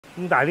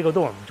咁但係呢個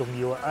都唔重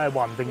要啊！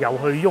話唔定又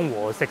去雍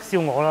和食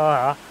燒鵝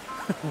啦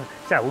嚇，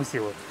真係好笑。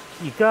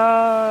而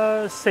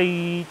家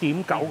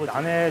4.9個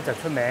蛋咧就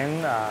出名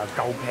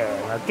夠平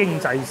啊，經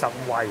濟實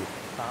惠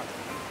啊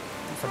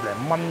，10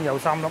零蚊有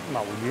3粒牛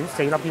丸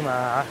，4粒添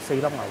啊嚇，4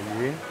粒牛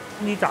丸。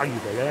呢炸魚皮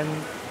咧，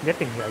你一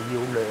定係要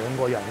2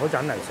個人嗰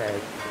陣嚟食，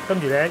跟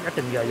住咧一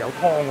定要係有湯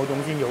嗰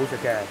種先至好食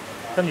嘅，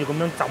跟住咁樣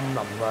浸腍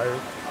佢，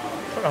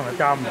出嚟係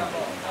浸。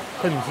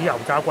佢唔似油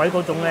炸鬼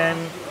嗰種咧，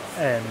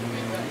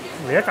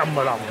你一浸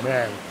就腍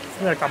嘅，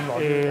因為浸落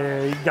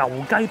油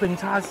雞並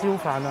叉燒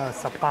飯啊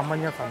，18蚊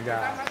一份㗎，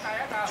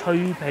脆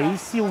皮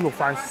燒肉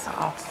飯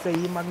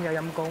14蚊嘅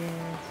陰公。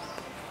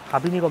下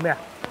邊呢個咩啊？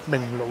明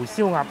爐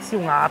燒鴨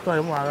都係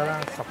咁話㗎啦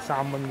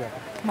，13蚊嘅。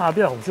咁下邊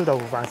係紅燒豆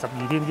腐飯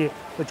12添知，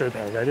佢最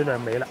平就係呢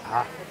兩味啦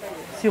嚇。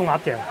燒鴨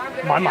正，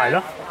買埋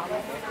啦。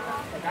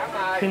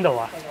邊度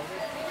啊？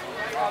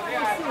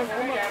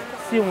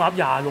燒鴨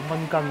26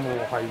蚊斤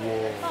喎，係喎。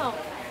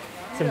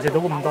食唔食到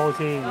咁多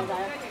先？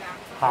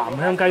鹹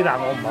香雞蛋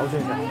我唔係好中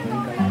意食鹹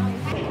香雞。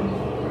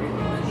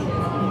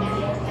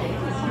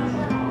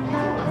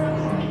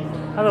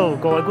Hello，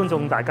 各位觀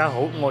眾大家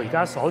好，我而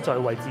家所在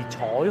位置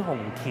彩虹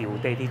橋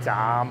地鐵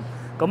站。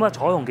咁啊，彩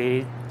虹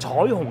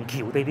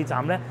橋地鐵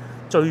站咧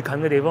最近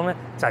嘅地方咧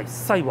就係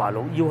西華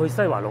路。要去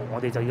西華路，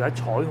我哋就要喺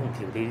彩虹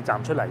橋地鐵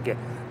站出嚟嘅。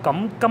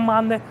咁今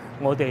晚咧，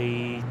我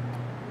哋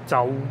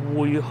就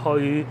會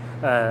去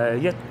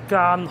一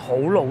間好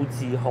老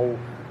字號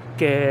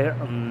嘅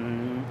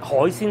海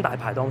鮮大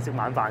排檔食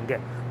晚飯嘅。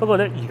不過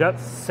咧，而家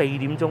4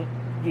點鐘，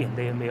人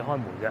哋未開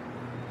門嘅。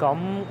咁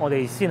我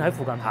哋先喺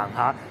附近行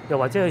下，又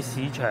或者去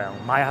市場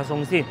買下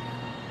餸先。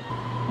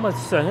咁啊，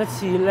上一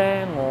次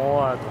咧，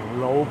我啊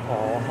同老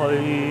婆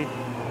去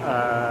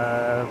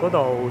嗰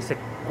度食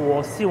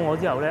過燒鵝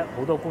之後咧，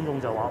好多觀眾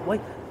就話：喂，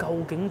究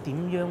竟點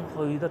樣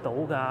去得到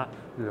㗎？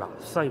嗱，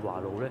西華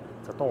路咧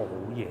就多好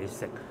嘢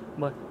食，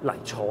咁啊嚟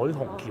彩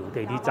虹橋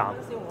地鐵站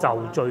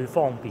就最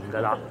方便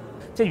㗎啦。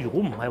即係如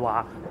果唔係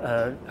話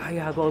哎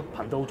呀個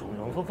頻道重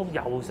重複複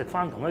又食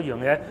翻同一樣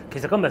嘢，其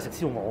實今日食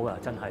燒鵝㗎，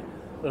真係。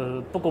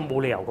不過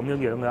冇理由咁樣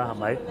樣㗎，係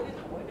咪？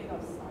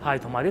係，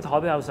同埋啲台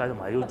比較細，同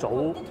埋要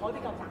早。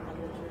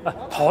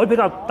台比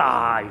較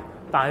大，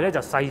但係咧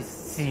就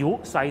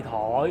細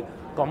台。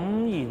咁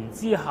然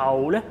之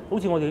後咧，好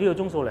似我哋呢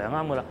個鐘數嚟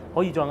啱㗎啦，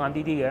可以再晏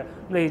啲啲嘅。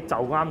你就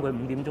啱佢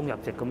5點鐘入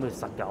席，咁就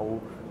實有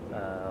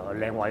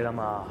靚位啦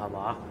嘛，係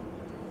嘛？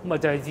咁啊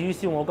就係至於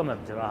燒鵝今日唔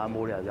食啦，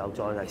冇理由又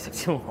再嚟食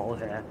燒鵝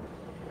嘅。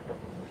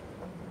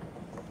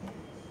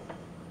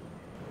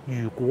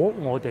如果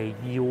我哋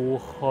要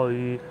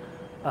去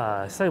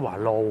西華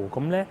路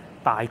咁咧，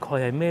大概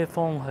係咩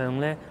方向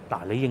咧？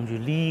嗱，你認住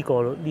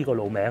呢個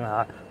路名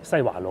啊，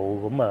西華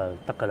路咁啊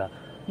得㗎啦。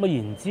咁啊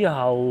然之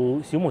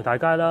後小梅大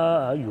街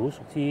啦，如果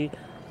熟知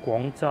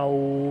廣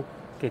州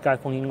嘅街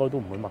坊應該都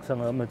唔會陌生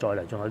啦。咁啊再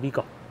嚟仲有呢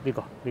個，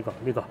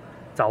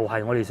就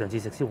係我哋上次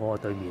食燒鵝嘅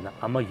對面啦。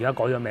咁啊而家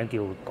改咗名叫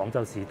廣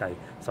州市第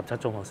17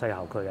中學西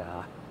校區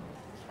啊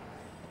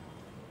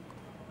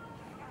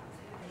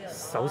嚇。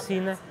首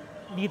先咧。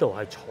呢度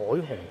係彩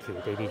虹橋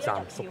地鐵站，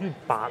屬於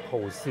8號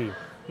線。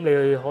你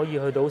可以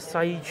去到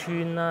西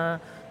村啦，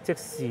即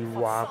是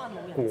話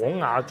廣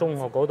雅中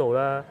學嗰度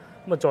啦。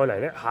咁啊，再嚟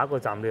咧，下一個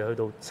站你去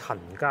到陳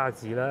家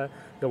祠啦，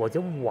又或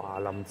者華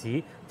林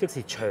寺，即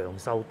是長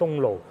壽東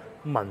路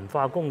文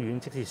化公園，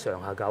即是上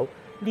下九。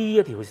呢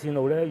一條線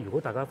路咧，如果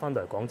大家翻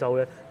到嚟廣州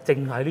咧，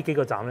淨係呢幾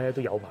個站咧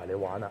都有排你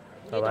玩啦，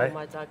係咪？呢度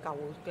咪就係舊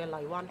嘅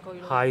荔灣區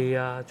咯。係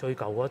啊，最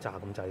舊嗰一站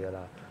咁滯㗎啦。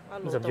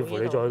咁甚至乎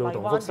你再去到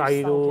同福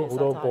西都好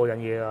多過癮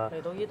嘢啊！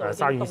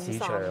沙園市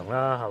場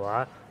啦，係嘛？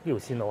呢條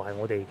線路係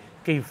我哋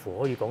幾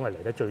乎可以講係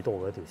嚟得最多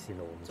嘅一條線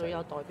路。最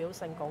有代表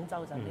性廣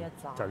州就呢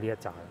一站。就呢一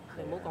站。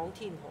你唔好講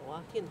天河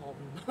啊，天河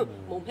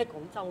冇咩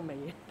廣州味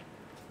嘅，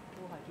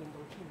都係見到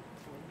天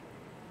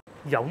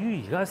河。由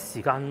於而家時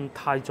間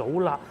太早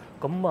啦，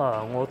咁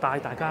啊，我帶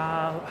大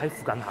家喺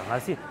附近行下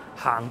先，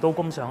行到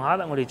咁上下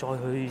啦，我哋再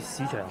去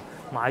市場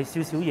買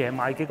少少嘢，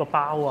買幾個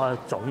包啊、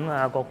粽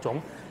啊各種。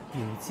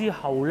然之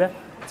後咧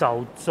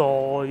就再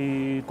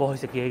過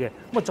去食嘢嘅，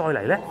咁啊再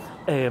嚟咧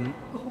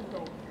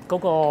嗰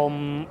個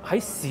喺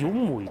小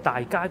梅大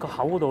街個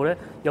口嗰度咧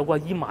有個阿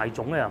姨賣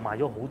粽咧，賣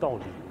咗好多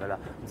年㗎啦，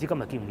唔知今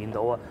日見唔見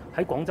到啊？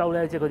喺廣州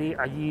咧，即係嗰啲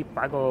阿姨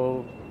擺個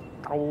兜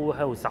喺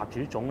度烚住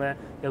啲粽咧，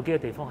有幾個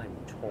地方係唔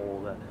錯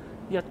嘅。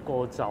一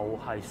個就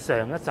係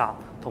上一集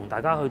同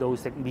大家去到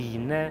食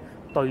麵咧，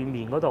對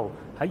面嗰度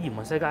喺鹽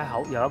運西街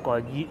口有一個阿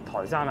姨，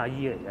台山阿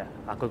姨嚟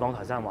嘅，佢講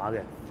台山話嘅。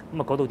咁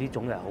啊，嗰度啲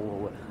粽又係好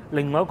好嘅。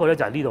另外一個咧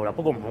就係呢度啦，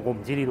不過我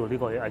唔知呢度呢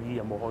個阿姨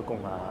有冇開工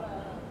啊？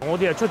我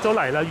哋就出咗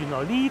嚟啦，原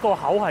來呢個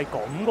口係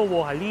咁嘅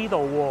喎，係呢度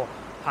喎，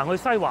行去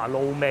西華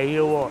路尾嘅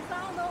喎。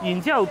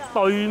然之後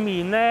對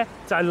面咧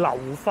就係流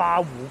化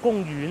湖公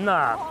園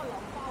啊，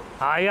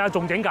係啊，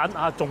仲整緊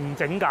啊，仲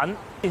整緊。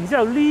然之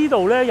後呢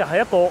度咧又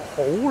係一個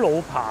好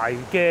老牌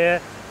嘅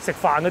食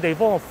飯嘅地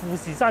方啊，富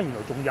士山原來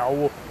仲有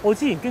喎，我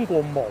之前經過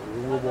冇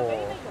嘅喎。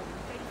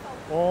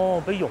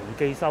哦，俾容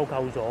記收購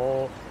咗，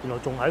原來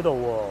仲喺度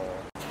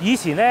喎。以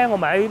前咧，我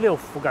咪喺呢度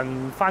附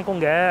近翻工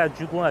嘅，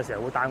主管啊成日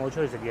會帶我出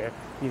去食嘢。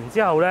然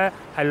之後咧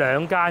係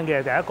兩間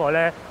嘅，第一個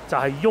咧就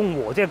係雍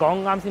和，即係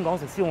啱先講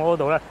食燒鵝嗰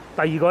度咧。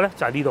第二個咧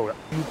就係呢度啦。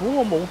如果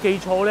我冇記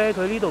錯咧，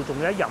佢呢度仲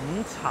有得飲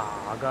茶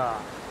㗎。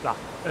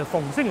嗱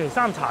逢星期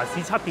三茶市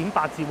7.8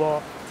折喎，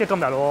即係今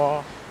日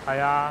喎。係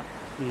啊，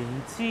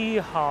然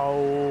之後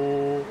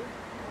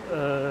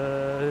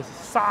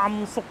三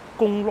叔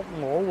公碌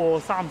鵝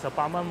喎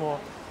，38蚊喎。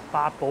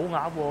八寶鴨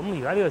喎，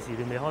咁而家呢個時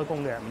段未開工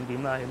嘅，5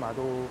點啦，起碼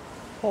都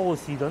波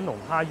士頓龍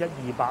蝦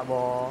128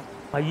喎。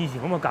係以前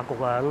咁嘅格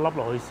局啊，凹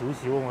落去少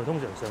少，我通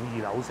常上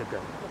2樓食嘅。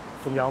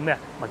仲有咩啊？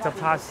蜜汁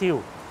叉燒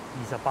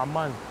28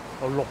蚊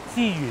，6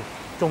之魚，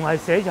仲係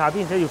寫住下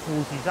邊寫住富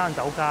士山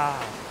酒家。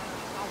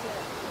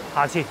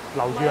下次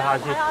留住下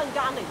次。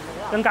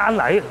一間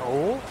嚟好。好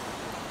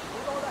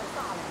多都係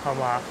沙律。係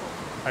嘛？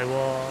係喎，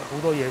好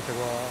多嘢食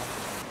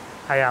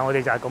喎。係啊，我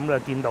哋就係咁啦，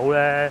見到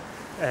咧。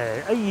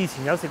以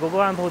前有食過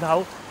嗰間鋪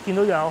頭，見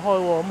到又有開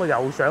喎，咁啊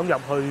又想入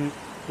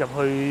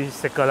去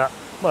食㗎啦。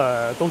咁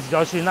到時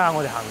再算啦，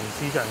我哋行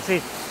市場先。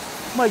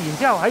咁然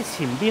之後喺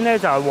前邊咧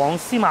就係往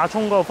司馬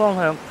涌嗰個方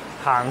向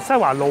行西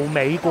華路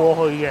尾過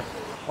去嘅。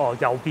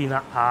右邊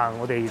啦嚇，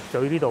我哋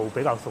對呢度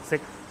比較熟悉，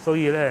所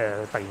以咧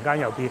突然間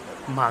又變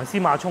唔行司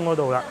馬涌嗰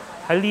度啦，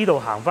喺呢度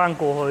行翻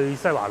過去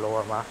西華路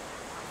係嘛？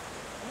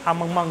黑掹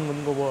掹咁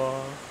嘅喎，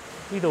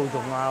呢度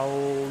仲有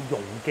容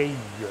記魚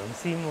羊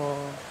鮮喎。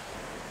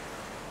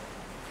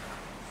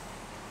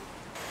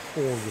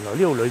原來呢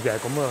度裏邊係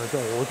咁啊！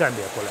我真係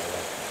未入過嚟嘅。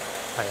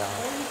係啊，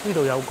呢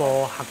度有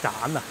個客棧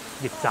啊，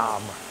驛站啊，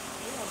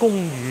公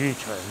寓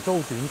長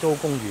租短租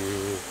公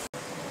寓。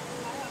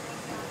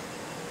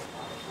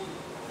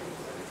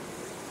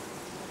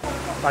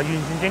完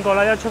全正確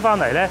啦！一出翻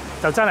嚟咧，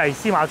就真係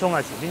司馬涌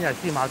啊，前邊就係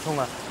司馬涌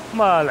啊。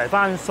咁啊，嚟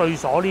翻稅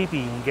所呢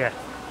邊嘅，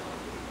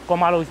過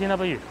馬路先啦，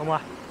不如好唔好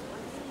啊？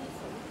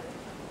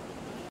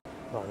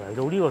嚟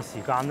到呢個時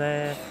間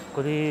咧，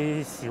嗰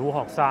啲小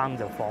學生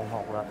就放學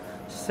啦。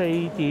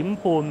4點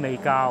半未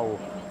夠，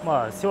咁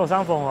啊小學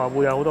生放學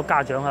會有好多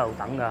家長喺度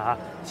等㗎嚇。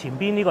前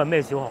邊呢個係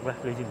咩小學咧？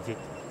你知唔知？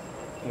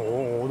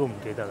我都唔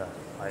記得啦。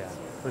係啊，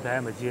去睇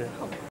下咪知咧。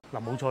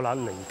嗱冇錯啦，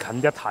離近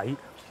一睇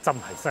真係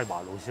西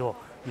華路小學。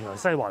原來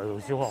西華路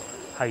小學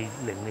係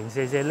零零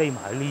舍舍匿埋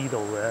喺呢度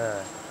嘅。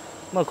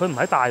咁啊佢唔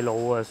喺大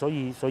路啊，所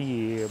以唔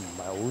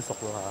係好熟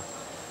咯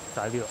嚇。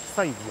就喺呢度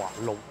西華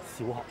路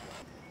小學。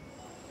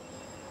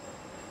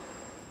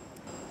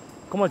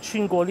咁啊，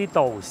穿過呢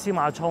度司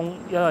馬涌，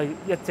因為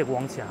一直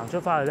往前行出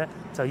翻去咧，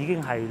就已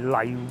經係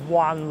荔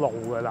灣路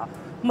㗎啦。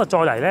咁啊，再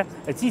嚟咧，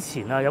之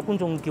前啊有觀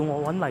眾叫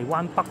我揾荔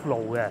灣北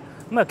路嘅。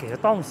咁啊，其實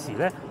當時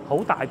咧好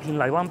大片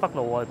荔灣北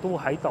路啊，都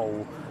喺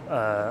度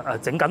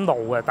整緊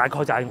路嘅，大概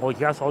就係我而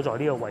家所在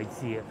呢個位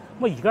置嘅。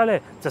咁啊，而家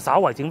咧就稍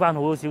為整翻好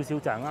咗少少，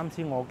就係啱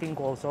先我經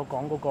過所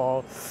講嗰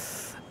個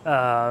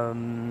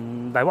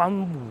荔灣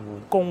湖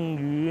公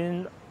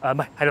園，唔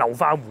係流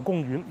化湖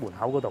公園門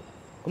口嗰度。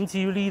咁至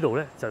於呢度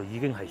咧，就已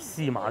經係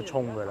司馬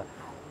涌㗎啦。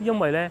因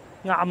為咧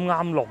啱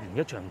啱落完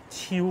一場超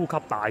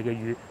級大嘅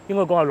雨，應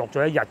該講係落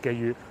咗一日嘅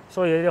雨，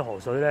所以啲河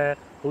水咧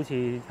好似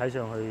睇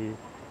上去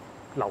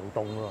流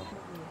動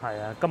喎。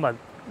係啊，今日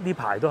呢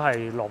排都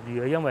係落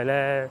雨嘅，因為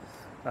咧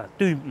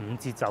端午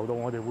節就到，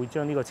我哋會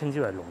將呢個稱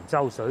之為龍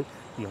舟水，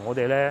而我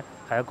哋咧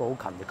係一個好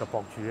勤力嘅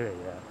博主嚟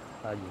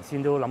嘅。原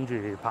先都諗住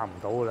拍唔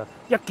到㗎啦，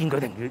一見佢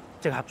停雨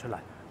即刻出嚟，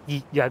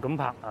熱又係咁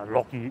拍，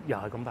落雨又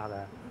係咁拍嘅。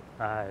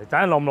等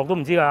下落唔落都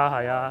唔知㗎，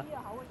係啊。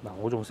嗱，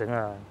我仲醒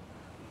啊，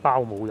包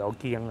冇有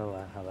驚㗎嘛，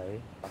係咪？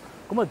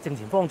咁啊，正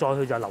前方再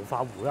去就係流化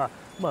湖啦。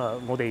咁啊，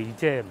我哋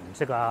即係唔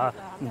識啊，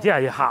唔知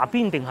係下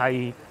邊定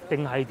係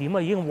點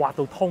啊？已經挖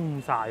到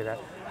通晒啦。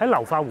喺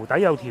流化湖底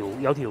有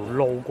條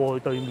路過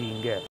去對面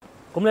嘅。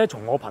咁咧，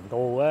從我頻道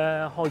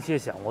咧開始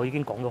嘅時候，我已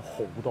經講咗好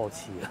多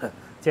次啦。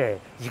即係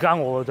而家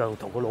我就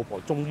同個老婆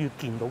終於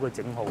見到佢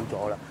整好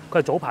咗啦。佢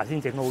係早排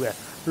先整好嘅。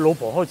老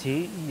婆開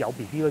始有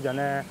BB 嗰陣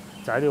咧，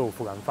就喺呢度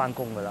附近翻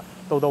工㗎啦。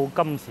到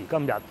今時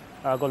今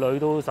日，個女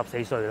都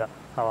14歲啦，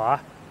係嘛？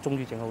終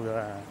於整好咗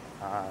啦。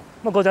咁啊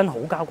嗰陣好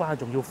交關，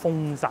仲要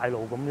封晒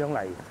路咁樣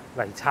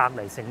嚟拆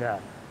嚟剩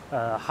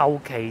嘅。後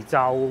期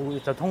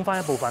就通翻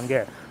一部分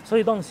嘅，所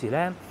以當時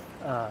咧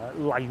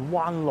荔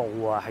灣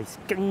路啊係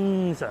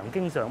經常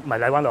唔係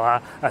荔灣路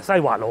啊，西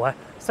華路啊，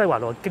西華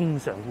路經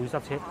常會塞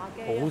車，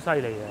好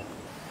犀利嘅。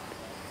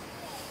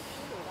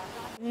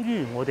終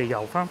於我哋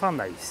又翻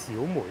嚟小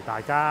梅大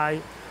街，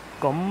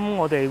咁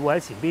我哋會喺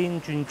前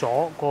邊轉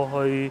左過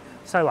去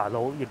西華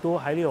路，亦都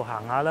喺呢度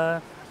行下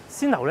啦。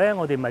先頭咧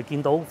我哋咪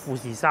見到富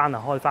士山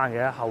啊開翻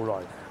嘅，後來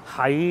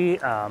喺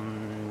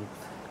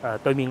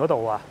對面嗰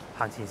度啊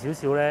行前少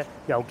少咧，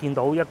又見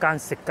到一間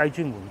食雞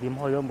專門店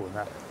開咗門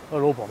啊！個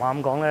老婆媽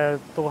咁講咧，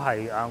都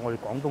係我哋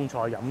廣東菜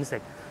飲食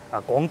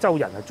廣州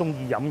人係中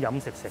意飲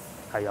食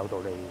係有道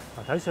理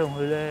嘅。睇上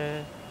去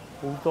咧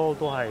好多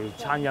都係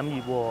餐飲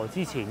業喎。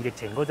之前疫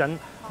情嗰陣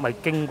咪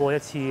經過一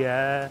次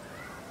嘅，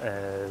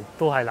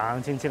都係冷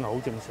冷清清係好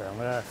正常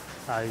嘅。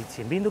但係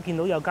前邊都見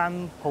到有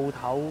間鋪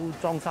頭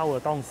裝修啊，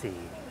當時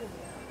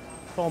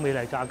多美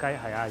麗炸雞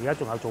係啊，而家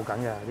仲有做緊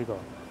嘅呢個。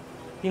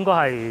應該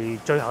係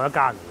最後一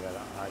間嚟㗎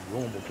啦。啊，如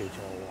果我冇記錯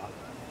嘅話，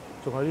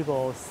仲有呢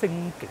個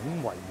星景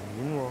維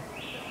園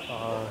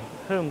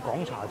喎，香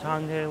港茶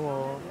餐廳喎，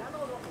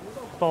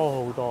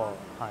多好多，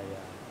係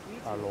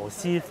啊，螺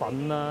絲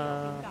粉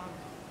啦，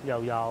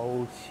又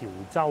有潮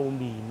州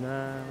麵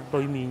啦，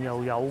對面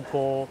又有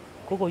個。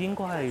嗰個應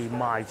該係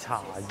賣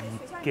茶葉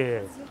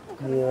嘅，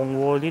旺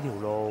喎呢條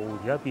路，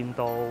而家變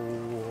到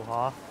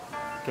嚇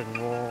勁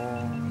喎。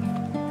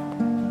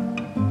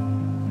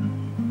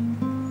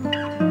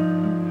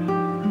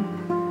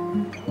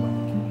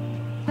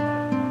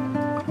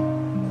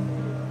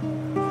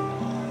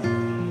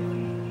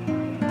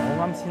我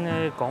啱先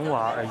咧講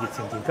話疫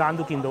情期間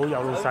都見到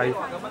有老細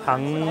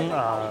肯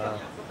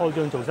開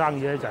張做生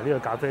意咧，就係呢個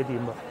咖啡店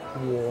啊，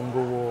旺㗎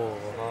喎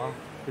嚇。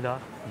你睇下，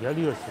而家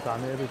呢個時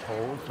間咧都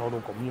坐到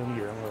咁樣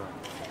嘅。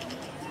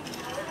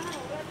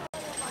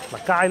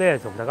嗱，街咧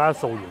同大家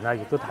掃完啦，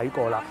亦都睇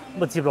過啦。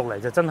咁啊，接落嚟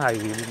就真係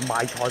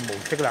買菜模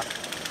式啦。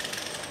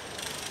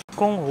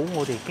剛好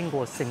我哋經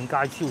過盛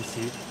佳超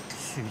市，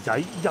薯仔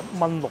1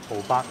蚊6毫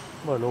8，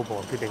咁啊老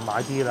婆決定買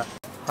啲啦。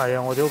係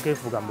啊，我哋屋企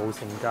附近冇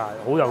盛佳，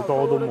好有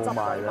多都冇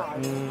賣啦。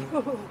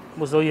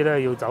咁所以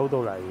咧要走到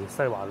嚟西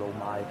華路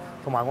買，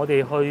同埋我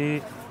哋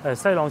去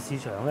西朗市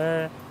場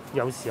咧。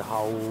有時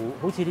候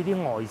好似呢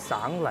啲外省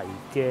嚟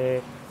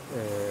嘅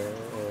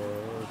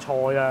菜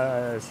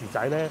啊、薯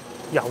仔咧，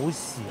有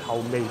時候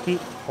未必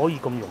可以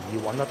咁容易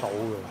揾得到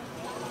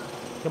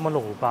嘅，1蚊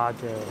6毫8啫。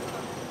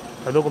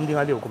係咯，咁點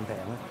解呢度咁平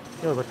咧？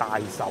因為佢大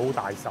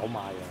手賣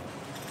啊！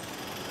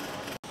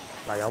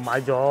嗱，又買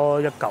咗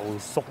一嚿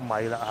粟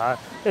米啦嚇，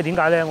因為點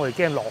解咧？我哋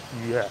驚落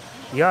雨啊！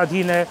而家個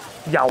天咧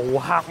又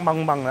黑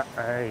掹掹啦，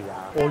哎呀！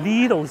我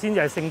呢度先至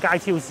係盛佳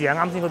超市啊，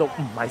啱先嗰度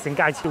唔係盛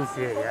佳超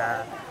市嚟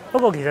啊！不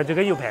過其實最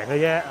緊要平嘅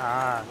啫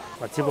啊！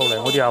嗱，接落嚟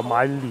我哋又買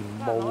蓮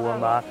霧係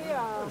嘛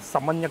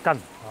，10蚊一斤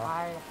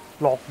啊，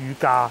落雨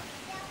價。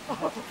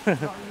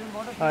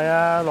係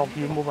啊，落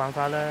雨冇辦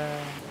法啦。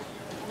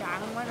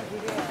25蚊就知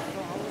啲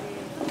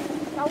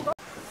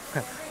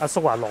阿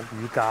叔話落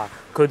雨價，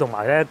佢同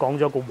埋咧講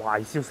咗個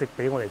壞消息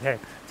俾我哋聽，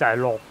就係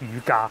落雨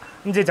價，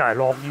咁即係就係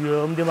落雨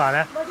咯，咁點辦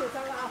咧？我條就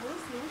話好少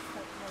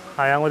食。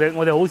係啊，我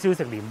哋好少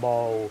食蓮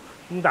霧。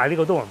咁但係呢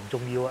個都唔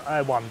重要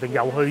啊！話唔定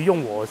又去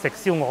雍和食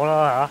燒鵝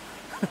啦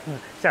嚇，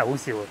真係好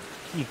笑啊！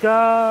而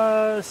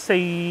家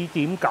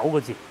4.9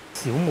個字，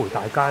小梅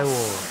大街喎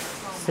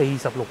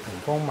，46平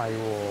方米喎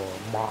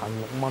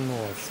，16,000蚊喎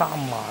，3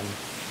萬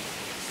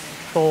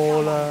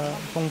多啦。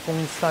東風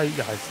西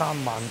又係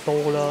3萬多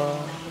啦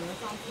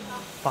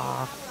，100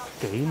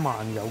幾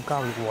萬有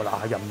交易喎。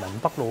嗱，人民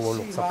北路喎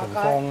，60平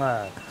方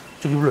啊！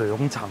仲要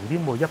2層添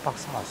喎，133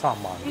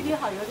萬。呢啲係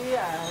嗰啲咩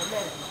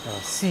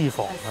嚟？私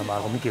房係嘛？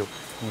咁叫，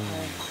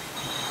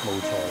冇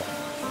錯，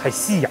係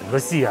私人個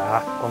私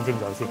啊嚇，講清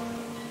楚先。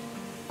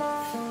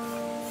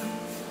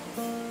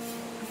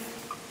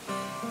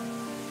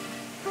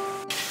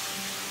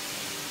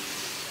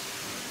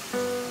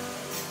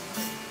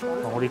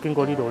我哋經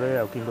過呢度咧，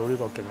又見到呢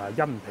個勁啊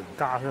恩平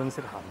家鄉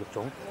式鹹肉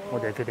粽，我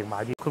哋決定買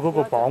啲。佢嗰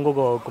個磅嗰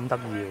個咁得意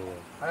喎。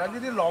係啊，呢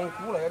啲浪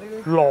鼓嚟嘅呢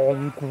啲。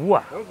浪鼓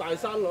啊？響大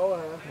山攞啊，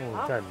係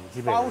啊。真係唔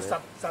知咩。包實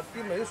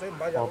啲味啲水唔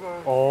擺入啊嘛。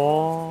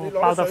哦，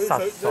包得實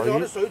水。你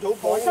攞啲水草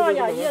放。台山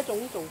又係呢一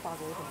種做法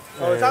嘅。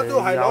台山都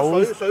係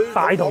攞水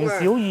大同小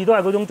異都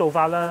係嗰種做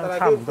法啦，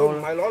差唔多。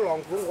唔係攞浪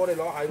鼓，我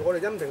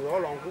哋恩平攞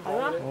浪鼓包。係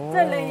啊，即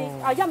係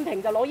你恩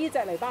平就攞呢隻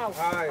嚟包。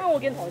係。不過我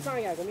見台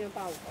山又係咁樣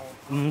包。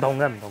唔同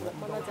嘅。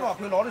都話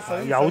佢攞啲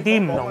水。有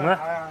啲唔同咧。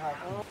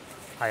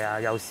係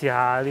啊，又試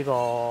下呢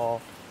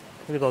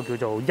個叫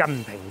做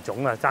恩平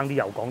粽啊，爭啲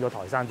又講咗台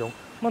山粽。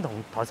咁啊，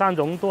同台山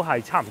粽都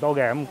係差唔多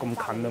嘅，咁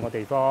近兩個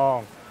地方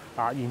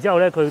啊。然之後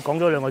咧，佢講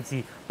咗2個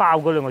字，包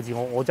嗰2個字，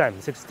我真係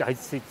唔識喺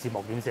字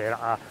幕點寫啦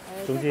啊。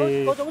總之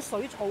嗰種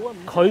水草啊，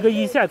佢嘅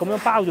意思係咁樣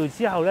包住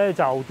之後咧，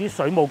就啲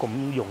水冇咁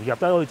容易入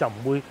得去，就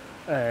唔會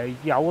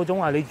有嗰種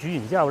話你煮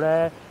完之後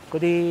咧，嗰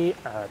啲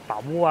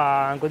豆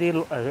啊、嗰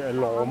啲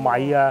糯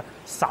米啊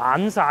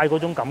散晒嗰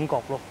種感覺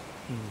咯。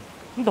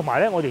咁同埋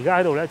咧，我哋而家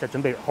喺度咧就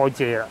準備開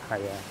遮啦，係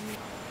啊，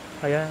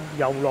係啊，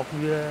又落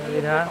雨啦，你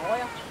睇下，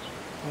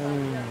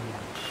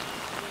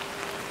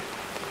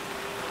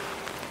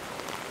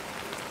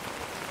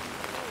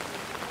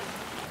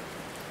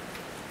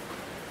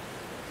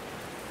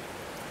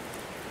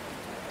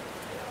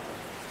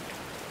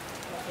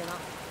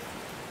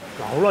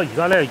嗱好啦，而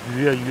家咧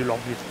雨啊越落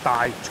越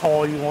大，菜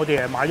我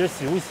哋係買咗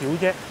少少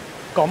啫。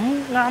咁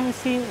啱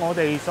先我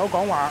哋所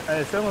講話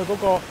想去嗰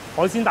個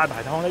海鮮大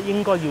排檔咧，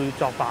應該要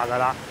作罷㗎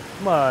啦。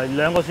咁啊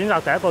2個選擇，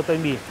第一個對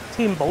面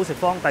天寶食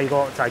坊，第二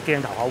個就係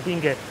鏡頭後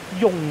邊嘅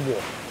雍和，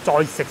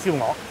再食燒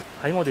鵝。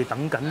喺我哋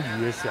等緊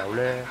雨嘅時候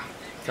咧，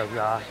就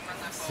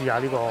試下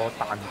呢個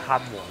蛋撻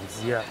王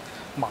子啊，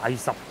買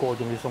10個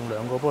仲要送2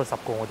個，不過10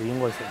個我哋應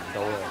該食唔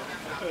到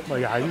嘅。咁啊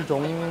又係呢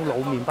種老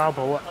麵包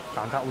鋪啊，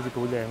蛋撻好似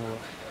好靚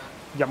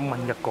喎，1蚊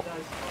1個。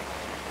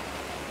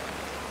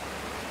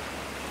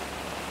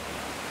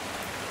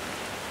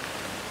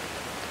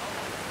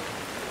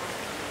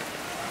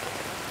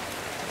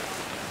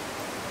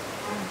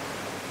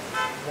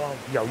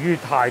由於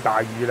太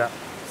大雨啦，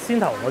燒先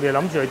頭我哋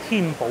諗住去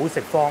天寶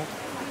食坊，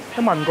一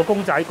問個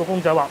公仔，個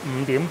公仔話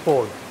5點半，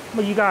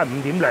咁依家係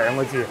5點2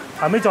個字。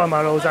後尾再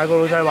問老細，個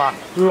老細話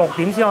6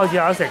點先開始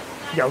有得食。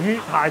由於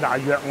太大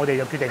約，我哋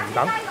就決定唔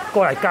等，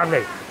過嚟隔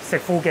離食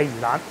富記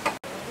魚蛋。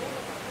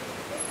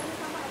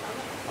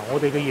我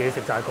哋嘅嘢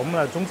食就係咁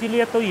啦。總之呢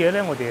一堆嘢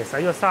咧，我哋使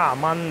咗30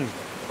蚊。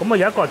咁啊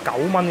有一個係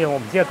9蚊嘅，我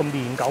唔知係個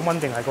麵9蚊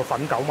定係個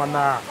粉9蚊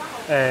啦。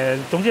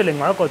總之另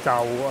外一個就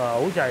好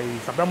似係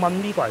11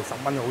蚊，呢個係10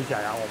蚊，好似係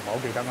啊，我唔係好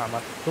記得啱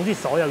啱。總之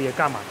所有嘢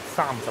加埋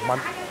30蚊。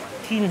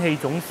天氣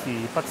總是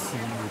不似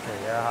預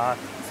期啊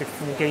嚇！食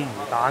富記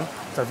魚蛋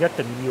就一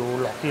定要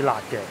落啲辣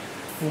嘅。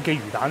富記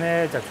魚蛋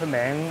咧就出名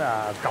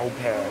夠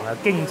平啊，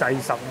經濟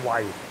實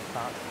惠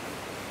啊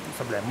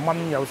，10零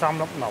蚊有3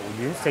粒牛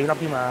丸，4粒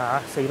添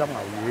啊嚇，4粒牛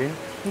丸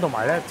咁，同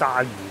埋咧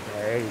炸魚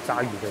皮就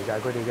係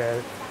佢哋嘅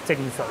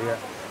精髓啊！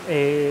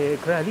佢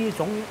係呢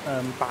種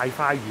大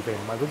塊魚皮，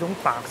唔係嗰種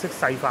白色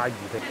細塊魚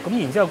皮。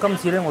咁然之後今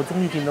次咧，我終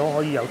於見到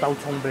可以有兜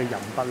葱俾你飲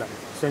得啦。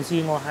上次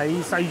我喺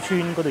西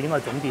村嗰度應該係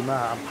總店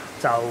啦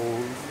嚇，就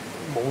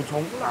冇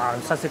葱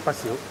失色不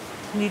少。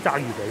呢炸魚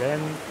皮咧，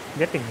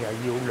一定係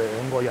要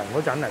2個人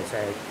嗰陣嚟食，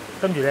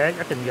跟住咧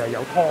一定要係有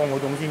湯嗰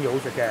種先至好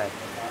食嘅，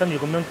跟住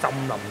咁樣浸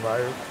腍佢，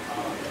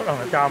出嚟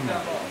係浸。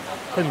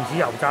佢唔似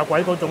油炸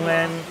鬼嗰種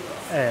咧，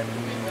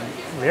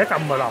嚟一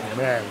浸就腍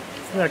嘅，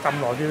因為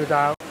浸耐啲都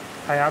得。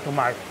係啊，同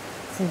埋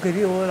富記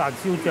呢個辣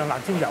椒醬、辣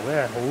椒油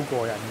咧係好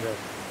過癮嘅，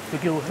佢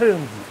叫香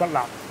而不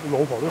辣，老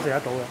婆都食得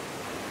到嘅。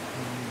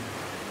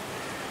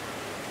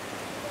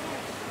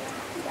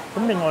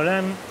咁另外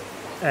咧。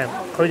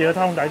佢哋嘅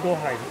湯底都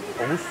係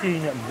好酸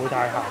嘅，唔會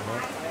太鹹嘅。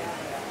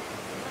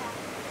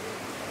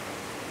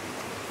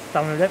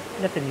但係咧，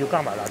一定要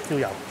加埋辣椒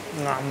油，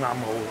啱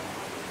好。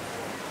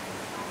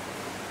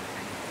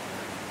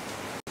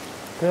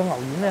佢嘅牛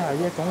丸咧係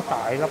一種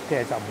大粒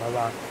嘅，就唔係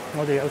話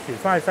我哋有時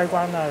翻去西關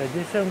啊，或者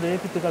相對一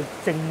啲比較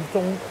正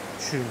宗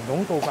傳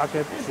統做法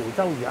嘅潮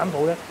州魚蛋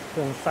鋪咧，佢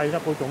用細粒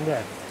嗰種嘅。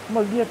咁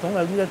啊呢一種係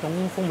呢一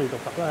種風味獨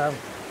特啦，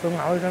佢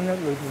咬起身咧，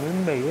裏邊嗰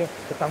啲味咧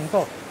就更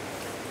多。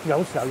有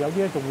時候有啲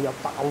咧仲會有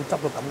爆汁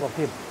嘅感覺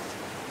添。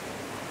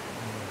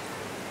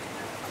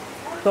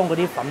當嗰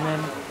啲粉咧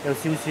有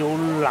少少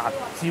辣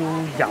椒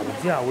油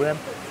之後咧，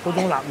嗰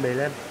種辣味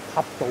咧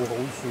恰到好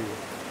處，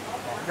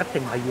一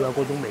定係要有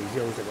嗰種味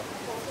先好食啊！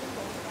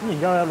咁然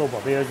之後咧，老婆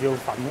俾咗少少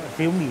粉、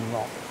少少麵我，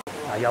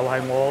又係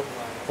我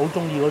好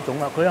中意嗰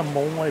種啊！佢又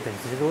冇我哋平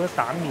時食到啲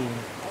蛋麵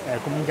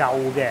咁幼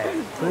嘅，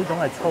佢呢種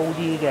係粗啲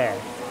嘅，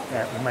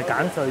唔係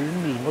鹼水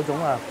麵嗰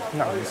種啊，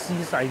牛絲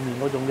細麵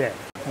嗰種嘅。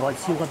我係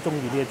超級中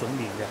意呢一種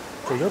麵嘅，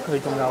除咗佢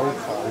仲有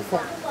財福，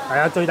係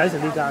啊，最抵食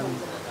呢間。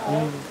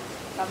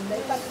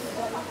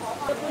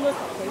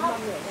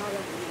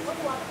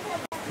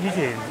以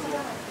前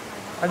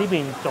喺呢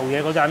邊做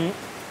嘢嗰陣，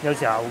有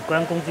時候嗰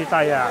陣工資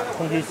低啊、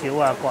工資少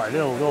啊，過嚟呢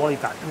度都可以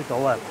解決到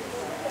啊。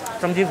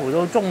甚至乎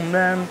到中午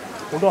咧，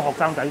好多學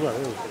生仔過嚟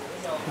呢度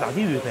食。嗱，啲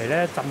魚皮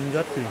咧浸咗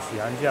一段時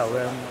間之後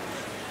咧，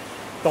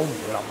都唔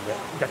腍嘅，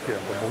一樣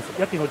咁好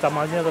食。一定要浸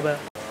下先得嘅咩？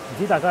唔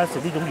知大家食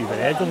呢種魚皮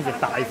咧，中意食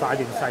大塊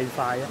定細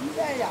塊啊？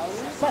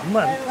咁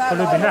啊，佢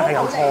裏邊咧係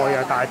有菜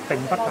啊，但係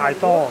並不太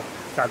多，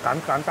就係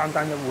簡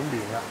單一碗麵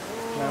啦。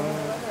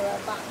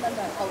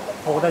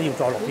我覺得要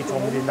再落啲葱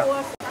先得。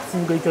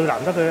富記最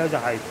難得嘅咧就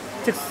係，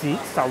即使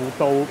受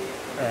到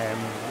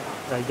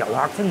遊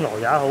客青睞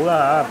也好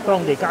啦嚇，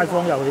當地街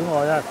坊又喜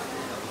愛啦，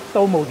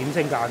都冇點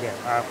升價嘅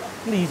啊！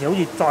咁以前好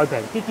似再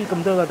平啲啲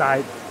咁多嘅，但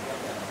係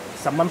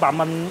10蚊8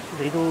蚊，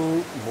你都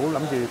唔好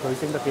諗住佢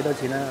升得幾多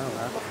錢啦，係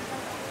咪？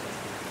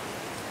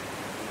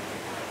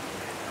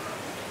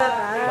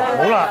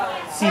好啦，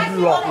接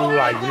落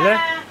嚟咧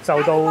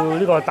就到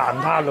呢個蛋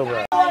撻咯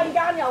喎。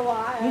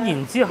咁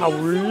然之後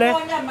咧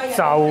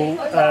就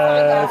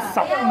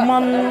10蚊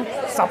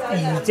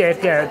12隻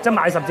嘅，即係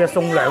買10隻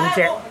送2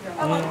隻。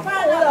我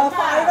又快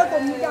得咁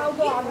交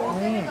關喎。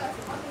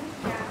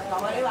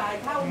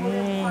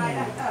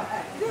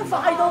即係快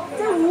到，即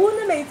係碗都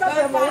未執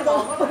就冇到。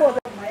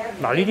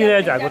嗱呢啲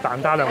咧就係個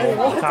蛋撻啦，我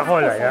拆開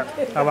嚟嘅，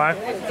係咪？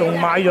仲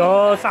買咗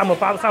3個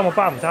包唔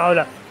拆開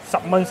啦，10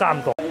蚊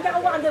3個。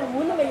隻碗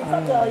都未執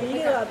就已經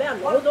係俾人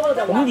攞咗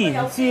就。咁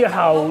然之後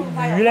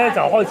魚咧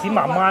就開始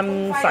慢慢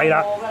細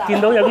啦，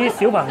見到有啲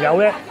小朋友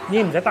咧已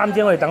經唔使擔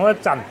遮，我哋等咗一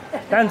陣，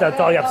等陣就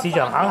再入市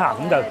場行行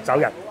咁就走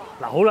人。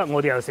嗱好啦，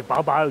我哋又食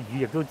飽飽，魚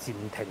亦都漸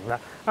停啦。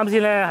啱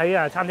先咧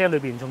喺餐廳裏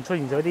邊仲出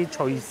現咗啲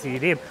趣事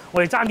添，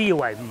我哋爭啲以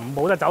為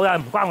冇得走啊，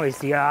唔關我哋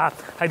事啊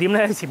嚇。係點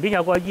咧？前邊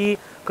有個阿姨，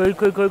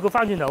佢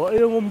翻轉頭，哎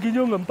呀我唔見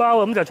咗銀包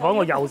啊，咁就坐喺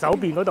我右手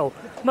邊嗰度。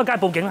咁啊，梗係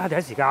報警啦！第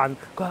一時間，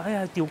佢話：哎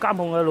呀，調監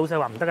控啊！老細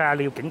話唔得啊，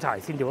你要警察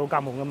先調到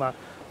監控噶嘛。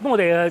咁我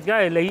哋梗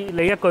係你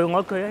一句我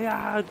一句，哎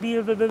呀，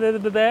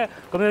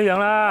咁樣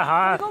啦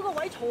嚇。嗰個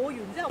位坐完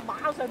之後，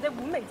馬上隻碗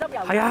未執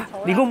又。係啊，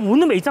連個碗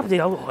都未執就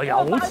有好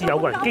似有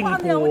個人經過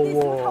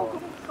喎。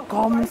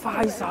咁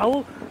快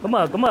手，咁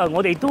啊，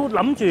我哋都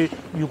諗住，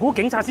如果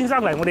警察先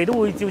生嚟，我哋都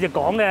會照直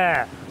講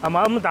嘅，係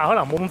嘛？咁但係可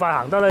能冇咁快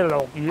行得咧，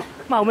落雨。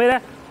咁後尾咧，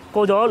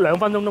過咗2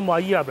分鐘都冇阿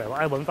姨入嚟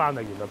話，揾翻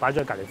啦，原來擺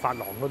咗喺隔離髮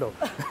廊嗰度。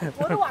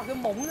我都話佢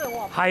懵啫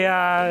喎。係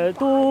啊，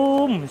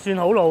都唔算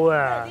好老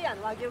啊。啲人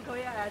話叫佢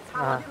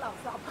抄下啲垃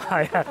圾。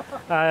係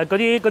啊，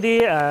嗰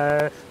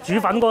啲煮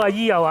粉嗰個阿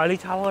姨又話：你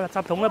抄下垃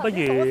圾桶啦，不如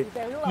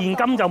現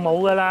金就冇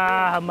㗎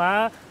啦，係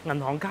咪？銀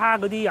行卡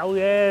嗰啲有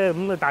嘅，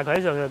咁啊大概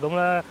上就咁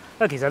啦。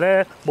因為其實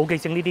咧冇記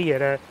性呢啲嘢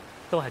咧，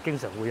都係經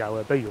常會有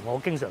嘅。譬如我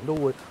經常都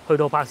會去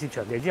到拍攝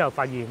場地之後，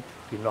發現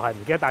原來係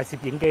唔記得帶攝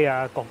影機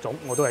啊，各種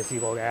我都係試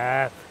過嘅。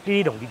呢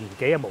啲同年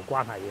紀係無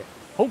關係嘅。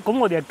好，咁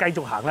我哋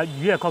繼續行啦。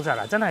魚啊，確實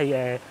嗱，真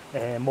係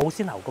冇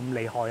先頭咁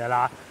厲害㗎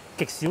啦。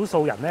極少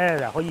數人咧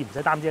就可以唔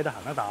使擔遮都行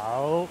得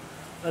到。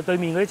對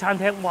面嗰啲餐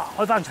廳，哇，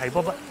開翻齊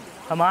噃噃，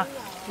係嘛？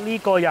呢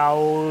個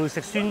又食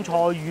酸菜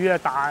魚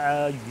啊、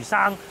魚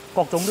生，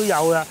各種都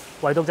有啊。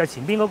唯獨就係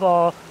前邊嗰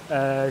個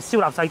燒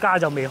臘世家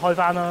就未開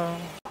翻啦。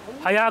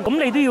係啊，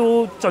咁你都要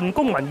盡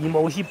公民義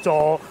務協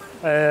助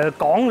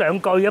講兩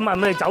句啊嘛。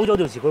咁你走咗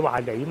到時佢話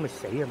係你，咁咪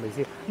死係咪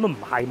先？咁啊唔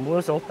係冇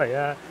乜所謂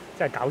啊，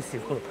真係搞笑。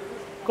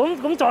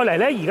咁再嚟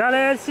咧，而家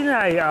咧先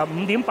係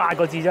5點8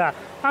個字咋。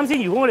啱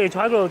先如果我哋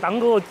坐喺嗰度等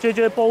嗰個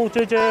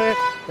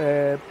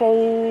煲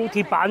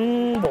鐵板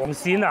黃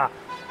鱔啊，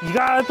而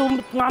家都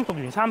啱讀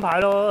完餐牌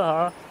咯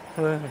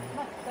嚇。唔係，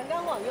陣間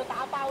可能要打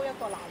包一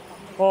個奶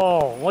粉。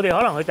哦，我哋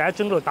可能去第一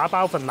樽嗰度打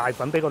包份奶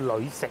粉俾個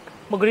女食。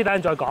咁嗰啲等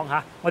陣再講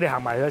嚇，我哋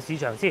行埋去市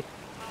場先。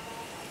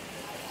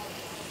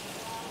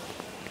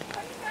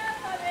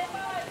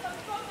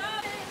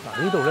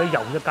嗱，呢度咧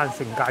又一間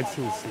盛佳超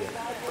市啊！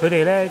佢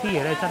哋咧啲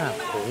嘢咧真係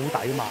好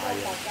抵買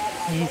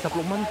嘅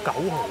，26蚊9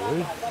毫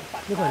呢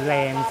個係靚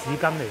紙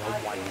巾嚟嘅，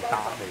維達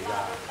嚟㗎，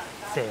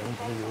成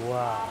條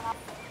啊！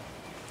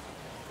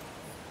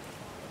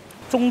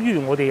終於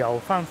我哋又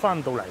翻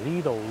到嚟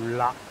呢度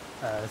啦，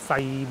世和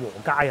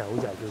街啊，好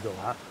似係叫做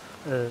嚇，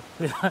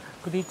你睇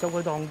嗰啲走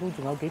鬼檔都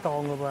仲有幾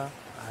檔㗎噃，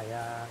係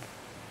啊！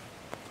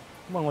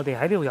咁啊，我哋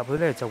喺呢度入去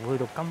咧，就會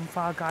去到金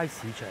花街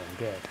市場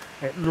嘅。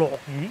落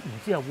雨，唔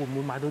知又會唔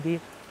會買到啲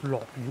落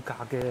雨價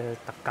嘅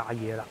特價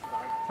嘢啦？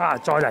啊，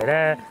再嚟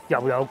咧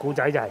又有古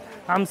仔就係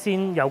啱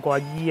先有個阿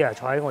姨啊，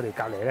坐喺我哋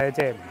隔離咧，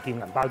即係唔見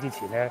銀包之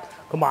前咧，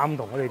咁啱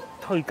同我哋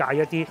推介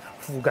一啲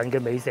附近嘅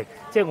美食。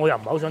即係我又唔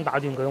係好想打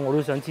斷佢，我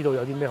都想知道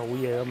有啲咩好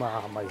嘢噶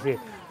嘛，係咪先？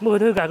咁佢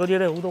推介嗰啲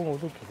咧好多我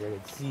都其實係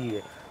知嘅。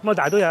咁啊，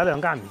但係都有一兩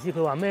間唔知，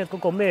佢話咩嗰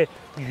個咩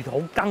魚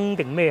肚羹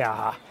定咩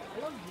啊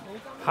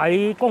嚇？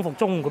喺光復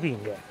中嗰邊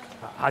嘅，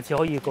下次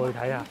可以過去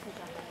睇下。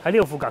喺呢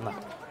度附近啊，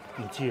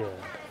唔知啊。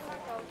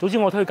早知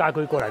我推介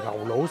佢過嚟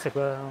牛佬食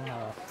啦。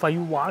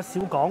廢話少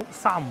講，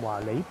三華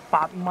李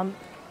8蚊，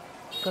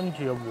跟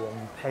住啊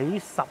黃皮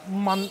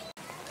10蚊。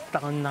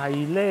但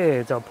係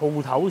咧就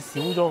鋪頭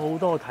少咗好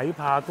多，睇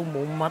怕都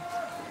冇乜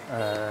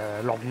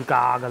落雨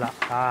價㗎啦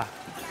啊！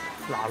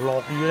嗱，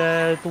落雨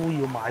咧都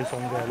要買餸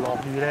嘅，落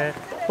雨咧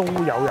都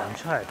有人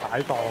出嚟擺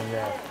檔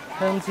嘅。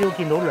香蕉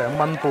見到2蚊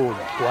半，貴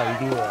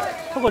啲喎。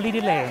不過呢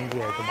啲靚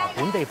嘅，同埋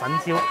本地粉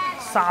蕉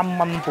3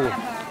蚊半。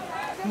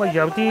咁啊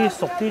有啲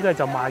熟啲嘅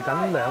就賣緊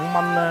2蚊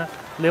啦。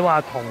你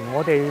話同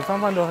我哋翻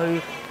到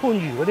去番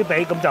禺嗰啲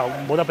比，咁就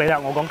冇得比啦。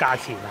我講價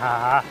錢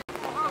嚇。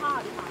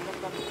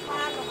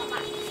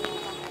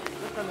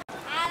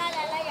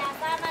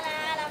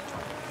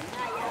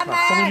嗱，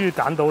終於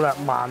揀到啦，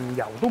慢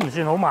油都唔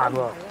算好慢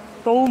喎，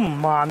都唔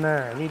慢啊！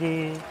呢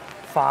啲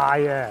快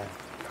啊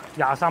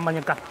，23蚊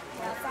一斤。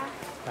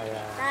係啊。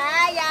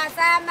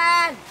23蚊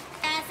啊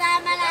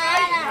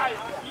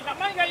！20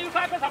蚊嘅要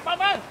快過18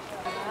蚊。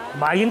唔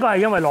係，應該係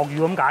因為落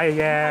雨咁解嘅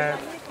啫。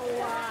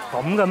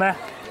咁嘅咩？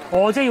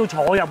我即係要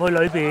坐入去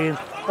裏邊，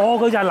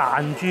佢就係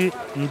攔住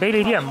唔俾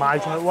你啲人賣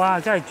菜。哇！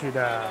真係絕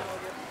啊！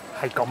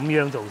係咁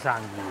樣做生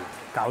意，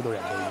搞到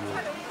人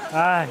哋要，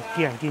唉，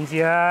見仁見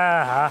智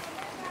啦嚇。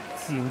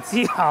試完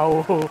之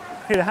後，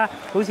你睇下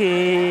好似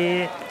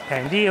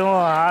平啲咁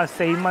啊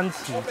嚇，4蚊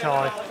前菜，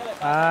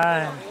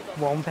唉，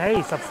黃皮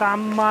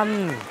13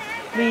蚊，呢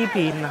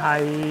邊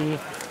係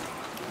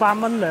8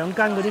蚊2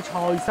斤嗰啲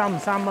菜心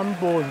3蚊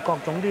半，各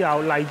種都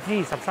有，荔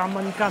枝13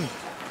蚊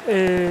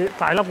斤，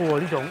大粒喎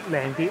呢種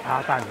靚啲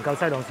嚇，但係唔夠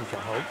西檔市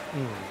場好，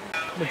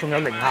咁仲有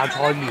寧夏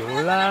菜苗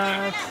啦，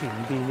前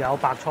邊有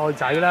白菜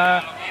仔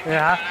啦，你睇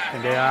下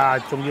人哋啊，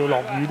仲要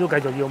落雨都繼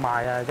續要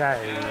賣啊，真係。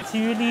至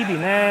於呢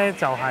邊咧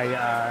就係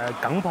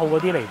梗鋪嗰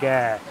啲嚟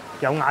嘅，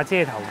有瓦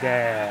遮頭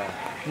嘅，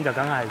咁就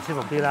梗係舒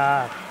服啲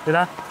啦。你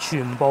睇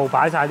全部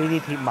擺晒呢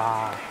啲鐵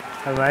馬，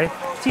係咪？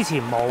之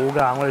前冇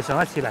㗎，我哋上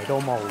一次嚟都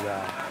冇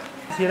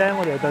㗎。次咧，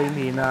我哋對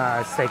面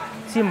啊食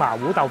芝麻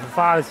糊豆腐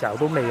花嘅時候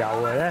都未有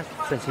嘅咧，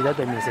上次喺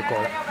對面食過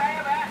啦。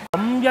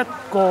咁一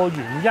個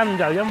原因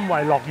就因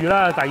為落雨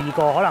啦，第二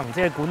個可能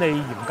即係管理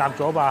嚴格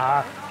咗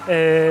吧嚇。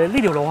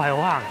呢條路係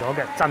好行咗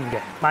嘅，真嘅。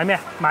買咩？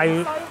買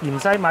芫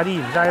茜，買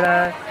啲芫茜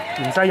咧，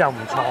芫茜又唔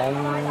重，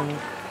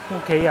屋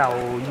企又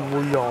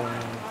會用。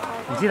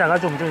唔知大家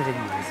中唔中意食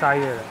芫茜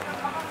嘅？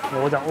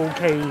我就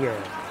OK 嘅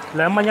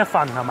，2蚊一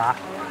份係嘛？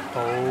好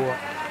啊！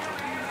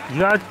而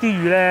家啲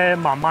雨咧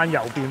慢慢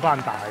又變翻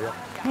大啦。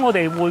咁我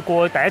哋會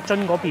過去第一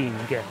樽嗰邊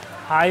嘅，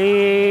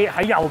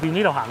喺右邊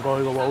呢度行過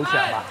去嘅喎，好似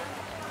係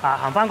嘛？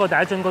行翻過第一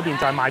樽嗰邊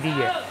再買啲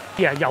嘢。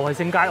又係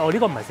聖街，哦呢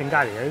個唔係聖街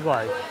嚟嘅，呢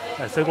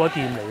個係水果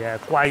店嚟嘅，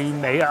桂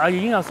味啊，已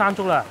經有山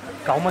竹啦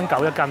，9蚊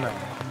9一斤啊！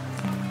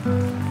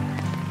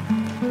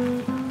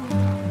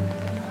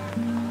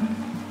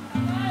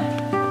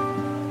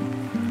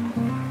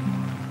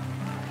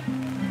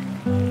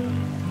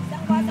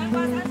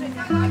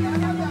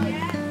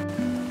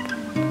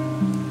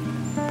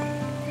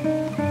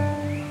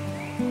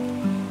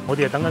我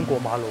哋就等緊過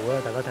馬路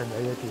啦，大家睇唔睇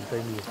呢段對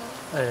面？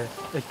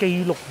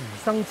記錄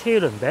魚生車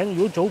輪餅。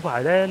如果早排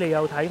咧，你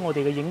有睇我哋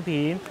嘅影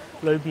片，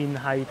裏邊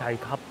係提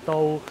及到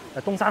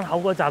東山口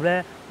嗰集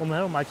咧，我咪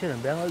喺度買車輪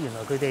餅咯。原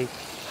來佢哋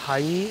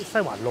喺西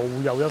華路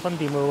又有分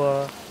店嘅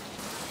喎。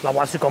嗱，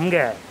話説咁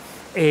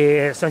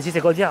嘅，上次食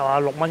過之後啊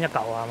，6蚊一嚿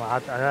係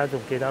嘛？大家仲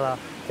記得啦，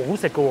好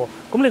食嘅喎。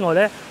咁另外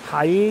咧，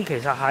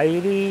其實喺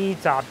呢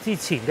集之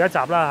前嘅一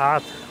集啦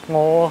嚇，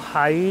我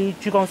喺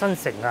珠江新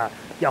城啊。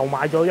又買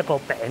咗一個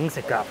餅食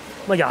㗎，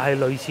咁啊又係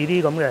類似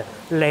啲咁嘅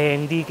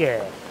靚啲嘅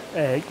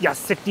日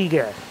式啲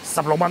嘅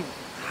16蚊，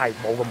係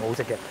冇咁好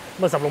食嘅。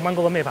咁啊16蚊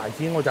嗰個咩牌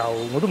子我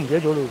都唔記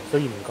得咗咯，所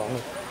以唔講啦。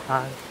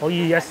啊，可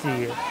以一試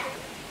嘅。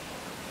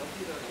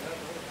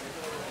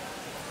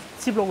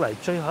接落嚟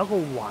最後一個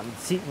環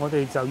節，我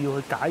哋就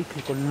要去解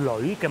決個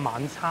女嘅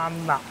晚餐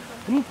啦。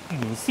咁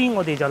原先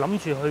我哋就諗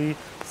住去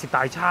食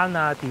大餐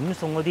啊、點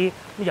餸嗰啲，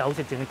咁有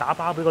食淨係打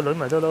包俾個女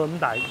咪得咯。咁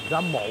但係而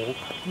家冇，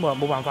咁啊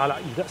冇辦法啦。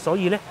所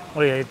以咧，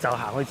我哋就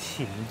行去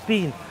前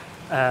邊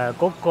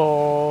嗰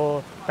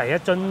個第一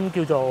樽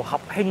叫做合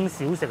興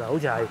小食啊，好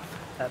似係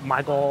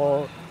買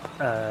個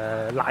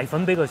奶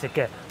粉俾佢食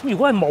嘅。咁如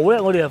果係冇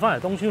咧，我哋就翻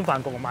嚟東村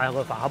飯局買下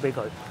個飯盒俾佢。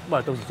咁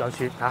啊到時再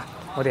説嚇。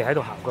我哋喺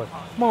度行過，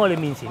咁我哋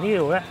面前呢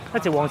度咧一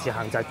直往前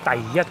行就係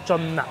第一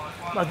樽啦。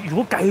咁如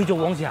果繼續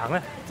往前行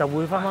咧，就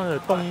會翻去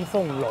東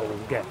風路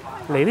嘅。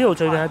嚟呢度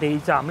最近嘅地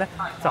鐵站咧，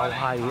就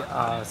係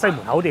西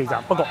門口地鐵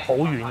站，不過好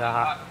遠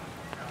啊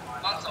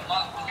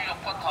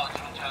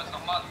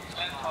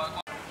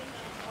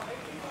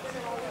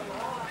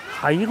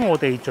嚇。喺我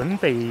哋準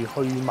備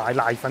去買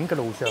奶粉嘅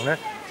路上咧，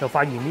就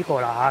發現呢個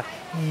啦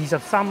嚇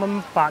，23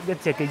蚊8一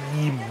隻嘅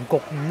鹽焗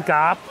乳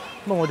鴿。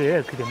咁我哋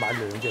咧決定買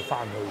2隻翻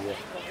去嘅。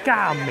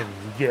嘉明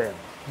羊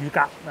乳鴿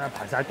啊，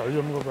排晒隊咁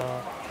嘅噃。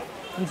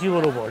咁至於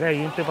我老婆咧已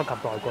經迫不及待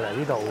過嚟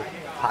呢度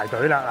排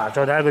隊啦。嗱，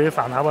再睇下佢啲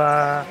飯盒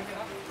啊，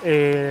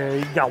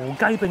油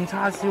雞並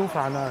叉燒飯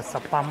啊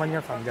，18蚊一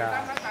份咋。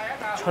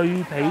脆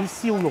皮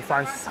燒肉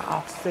飯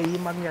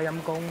14蚊嘅陰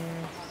公。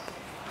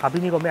下邊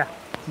呢個咩啊？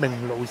明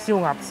爐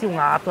燒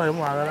鴨都係咁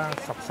話噶啦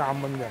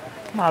，13蚊嘅。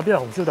咁下邊係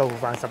紅燒豆腐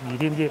飯12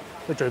添知，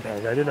都最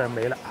平就係呢兩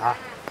味啦嚇。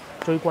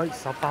最貴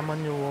18蚊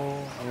啫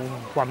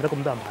喎，怪唔得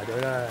咁多人排隊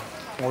啦。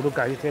我都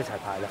計一齊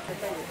排啦。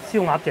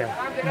燒鴨正，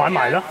買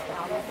埋啦。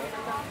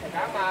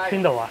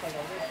邊度啊？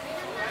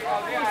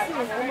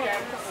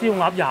燒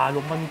鴨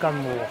26蚊斤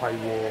喎，係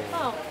喎。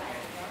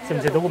食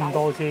唔食到咁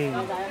多先？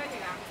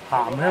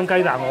鹹香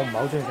雞，但係我唔係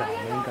好中意食鹹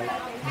香雞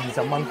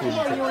，20蚊半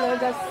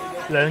隻。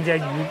2隻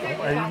鹽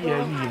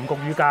焗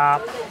乳鴿。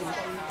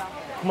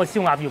咁啊燒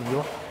鴨要唔要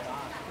啊？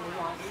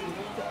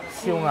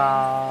燒鴨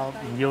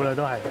唔要啦，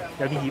都係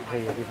有啲熱氣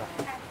嘅啲飯。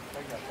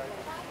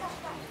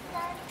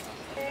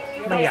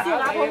咩啊？燒鴨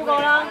好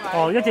過啦。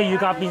哦，一隻乳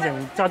鴿變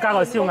成再加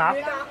個燒鴨。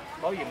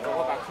冇鹽焗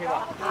個白切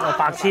啊！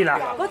白切啦。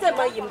嗰隻唔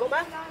係鹽焗咩？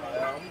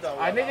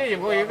係呢啲鹽焗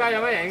乳鴿有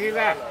乜人叫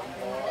咩？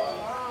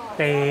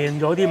訂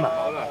咗添啊！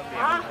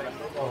嚇！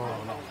哦。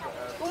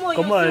咁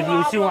啊，要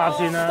燒鴨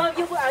算啦。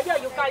因為要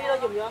雞啦，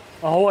要唔要？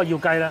哦，好啊，要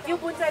雞啦。要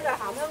半隻就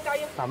鹹香雞。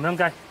鹹香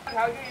雞。炒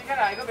魚出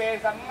嚟嗰邊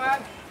15蚊。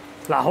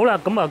嗱好啦，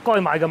咁啊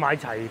該買嘅買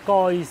齊，該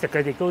食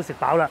嘅亦都食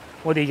飽啦。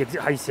我哋亦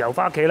係時候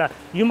翻屋企啦。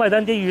如果唔係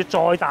等啲雨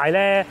再大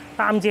咧，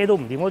擔遮都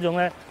唔掂嗰種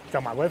咧，就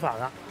麻鬼煩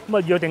啦。咁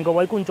啊約定各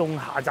位觀眾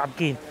下集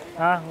見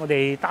啊！我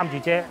哋擔住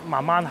遮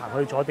慢慢行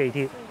去坐地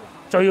鐵。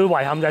最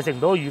遺憾就係食唔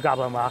到個乳鴿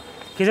係嘛？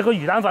其實個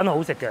魚蛋粉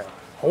好食嘅，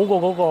好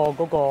過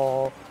嗰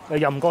個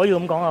又唔可以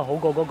咁講啊，好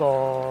過嗰個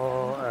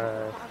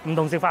唔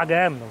同食法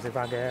嘅，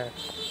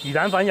魚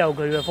蛋粉有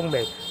佢嘅風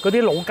味，嗰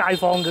啲老街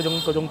坊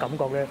嗰種感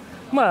覺嘅。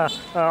咁啊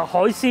海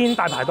鮮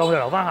大排檔就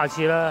留翻下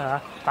次啦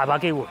嚇，大把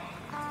機會，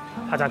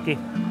下集見，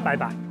拜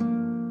拜。